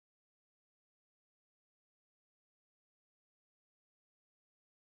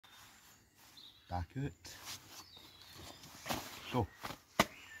back out. So,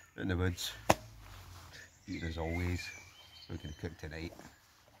 in the woods, eating as always. We're going to cook tonight.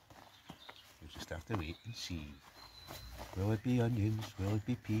 We'll just have to wait and see. Will it be onions? Will it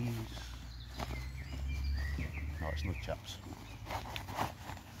be peas? No, it's no chips.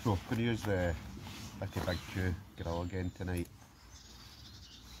 So, going to use the BittybigQ grill again tonight.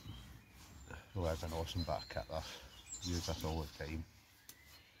 Oh, that's an awesome bit of kit this. Use this all the time.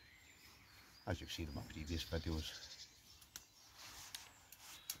 As you've seen in my previous videos.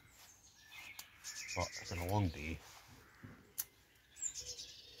 But it's been a long day.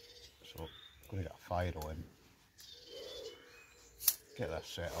 So, I'm going to get a fire on. Get this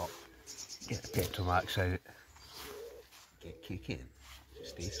set up. Get the Petromax out. Get cooking.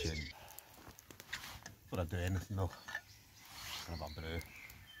 Stay tuned. Before I do anything though, I'm going to have a brew.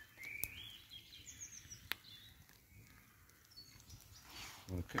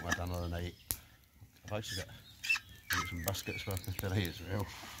 I'm going to cook my dinner tonight. I've actually got some biscuits with me tonight as well.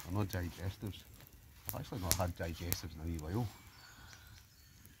 They're not digestives. I've actually not had digestives in a wee while,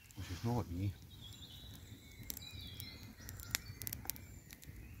 which is not me.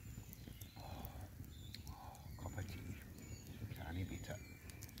 Cup of tea. Can you beat it?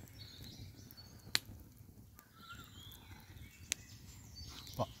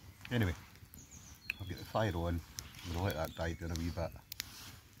 But anyway, I'll get the fire on. I'm going to let that die down a wee bit.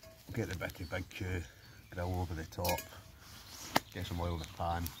 Get the BittybigQ grill over the top, get some oil in the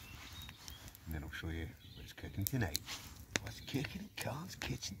pan, and then I'll show you what's cooking tonight. What's cooking in Carl's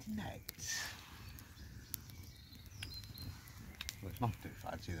kitchen tonight? Well, it's nothing too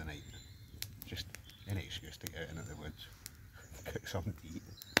fancy tonight, just any excuse to get out into the woods, cook something to eat.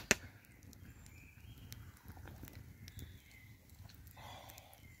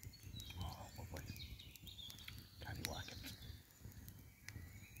 Oh, lovely. Can't you whack it?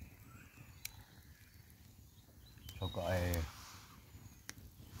 So I've got a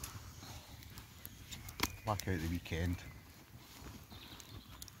back out the weekend,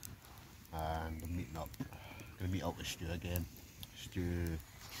 and I'm meeting up. Going to meet up with Stu again. Stu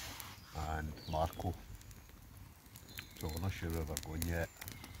and Marco. So we're not sure where we're going yet.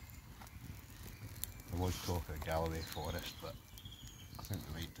 I was talking of Galloway Forest, but I think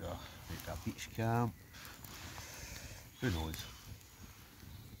we might do a beach camp. Who knows?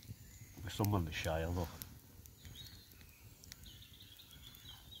 We're somewhere in the Shire though.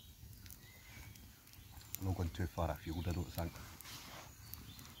 I'm not going too far afield, I don't think.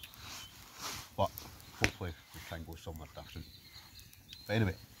 But hopefully we can go somewhere different. But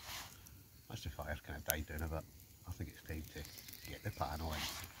anyway, that's the fire kind of died down a bit. I think it's time to get the pan on.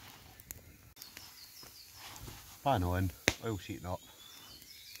 Pan on, oil's heating up.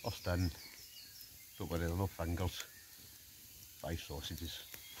 First in, don't worry, there are no fingers. 5 sausages.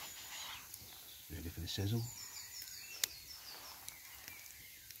 Ready for the sizzle.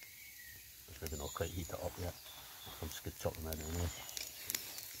 It's maybe not quite heated up yet. I'm just going to chop them in anyway.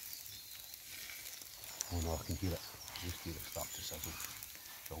 Oh no, I can hear it. I just hear it start to sizzle.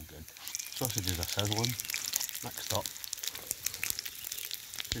 It's all good. Sausages are sizzling. Next up,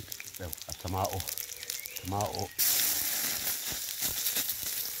 well, a tomato.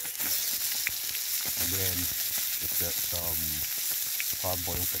 And then we've got some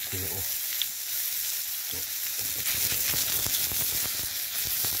hard-boiled potato. So,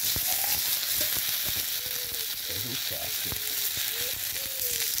 sizzle casket.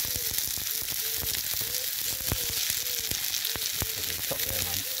 Chop them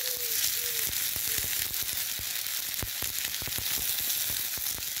in.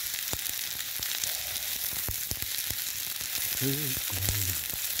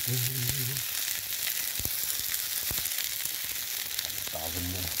 Starving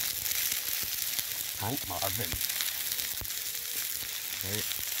there. Hank Marvin. Right.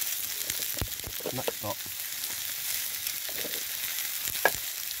 Next up,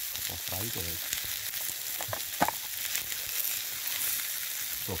 couple of fried eggs.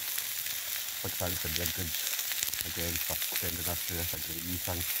 So, big thanks to Big Goods again for sending us through this, a great wee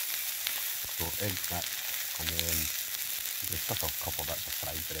thing. So eggs mixed, and then just stuck a couple bits of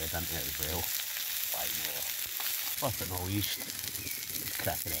fried bread into it as well. Why not? Last but not least,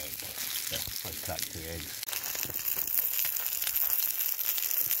 crack an egg. Well, let's crack 2 eggs.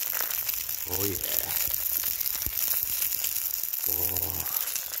 Oh yeah. Oh,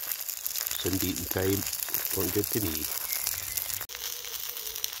 soon eating time. Looking good to me.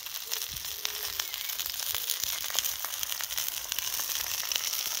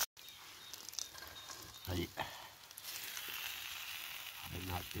 Right. I think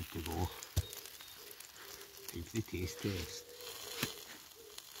that's good to go. Time for the taste test.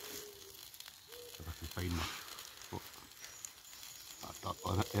 can find my foot. That duck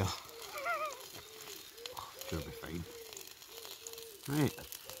on it there. Sure be fine. Right,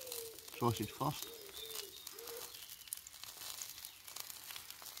 sausage first.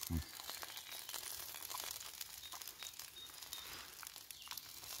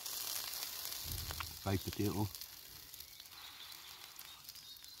 Fried potato.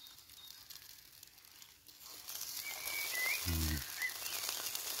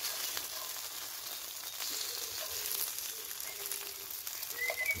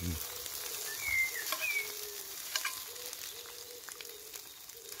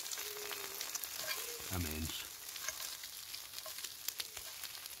 Immense.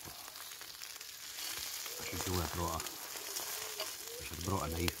 I should have brought a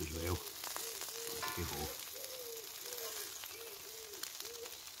knife as well. Okay, go.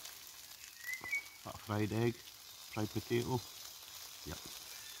 That fried egg, fried potato. Yep.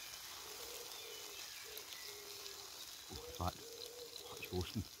 Oh, in fact, that's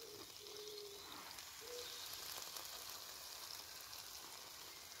roasting.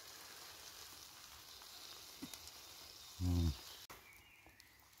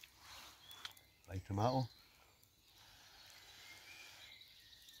 Fried tomato.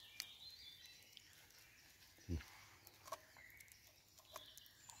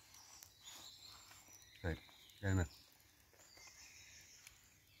 Right, anyway,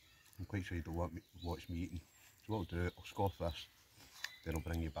 I'm quite sure you don't want me watch me eating. So what I'll do, I'll scoff this, then I'll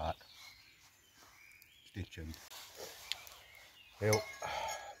bring you back. Stay tuned. Well,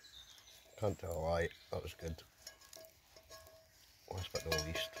 can't tell a lie, that was good. Last but not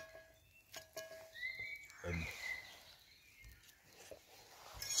least.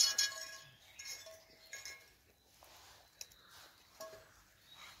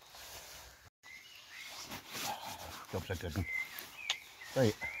 Job's a good one.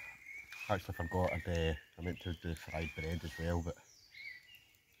 Right, actually forgot I meant to do fried bread as well, but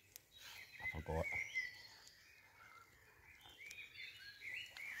I forgot.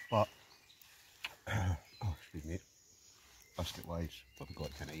 But, oh excuse me, biscuit wise, what have we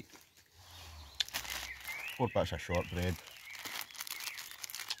got tonight? 4 bits of shortbread,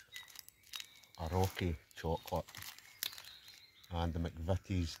 a Rocky chocolate, and the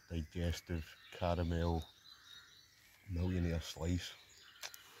McVitie's digestive caramel millionaire slice.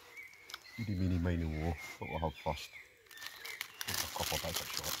 Eeny, meeny, miny, mo. What we'll have first? A couple of bits of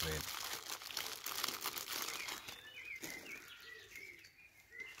shortbread.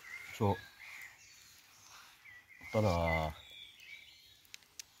 So, I've done a, I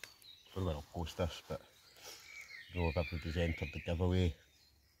don't know when I'll post this, but I don't know if everybody's entered the giveaway.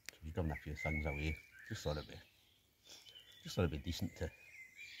 So we've given a few things away. Just thought it'd be decent to,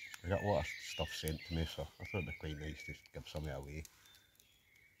 I got a lot of stuff sent to me, so I thought it'd be quite nice to give some of it away.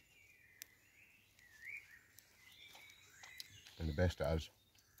 And the best it is,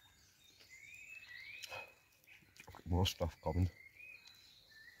 I've got more stuff coming.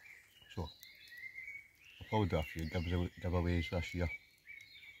 So, I'll probably do a few giveaways this year.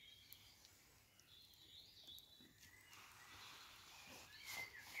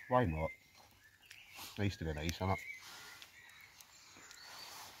 Why not? Nice to be nice, innit?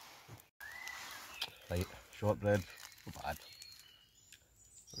 Right, shortbread, not bad.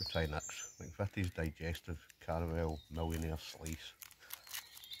 Let me try next. McVitie's digestive caramel millionaire slice.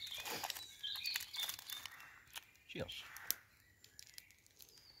 Cheers.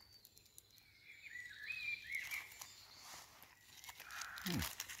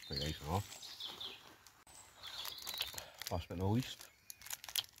 Quite nice enough. Last but not least,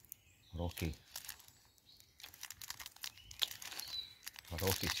 Rocky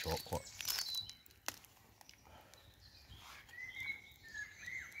chocolate.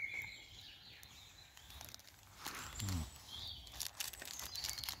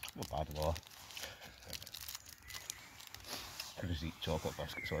 Not bad at all. Could just eat chocolate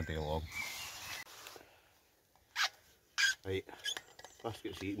biscuits all day long. Right,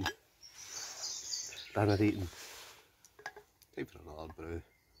 biscuits eaten. Dinner eaten. Time for another brew. You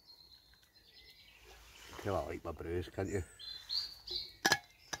can tell I like my brews, can't you?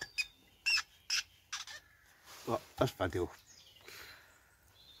 But this video,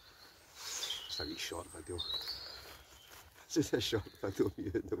 it's a wee short video. This is a short video of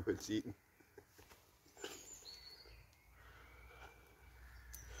you in the woods eating.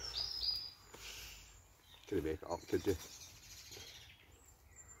 Couldn't make it up, could you?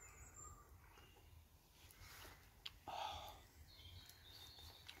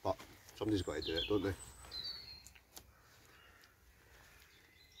 But somebody's got to do it, don't they?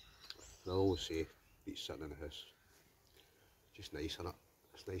 I always say, beats sitting in the house. Just nice, innit?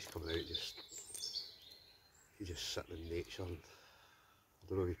 It's nice coming out, just you just sit in nature, and I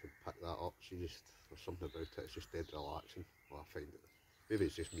don't know if you can pick that up. There's something about it, it's just dead relaxing. Well, I find it, maybe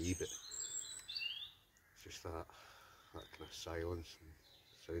it's just me, but it's just that kind of silence and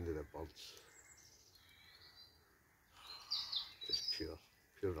sound of the birds. Just pure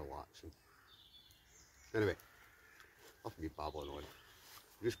relaxing. Anyway, enough of me babbling on.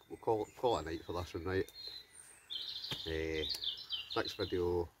 We'll call it a night for this one, right? Next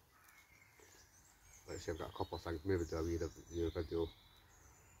video, let's say I've got a couple of things, maybe do a wee review video,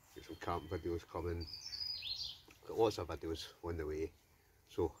 get some camp videos coming, got lots of videos on the way.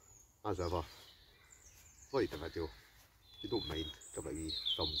 So, as ever, like the video, if you don't mind, give it a wee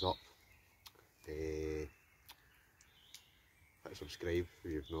thumbs up, hit subscribe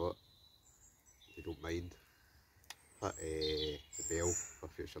if you've not, if you don't mind, hit the bell for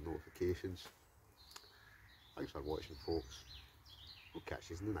future notifications. Thanks for watching, folks. We'll catch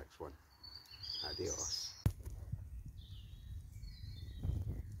you in the next one. Adios.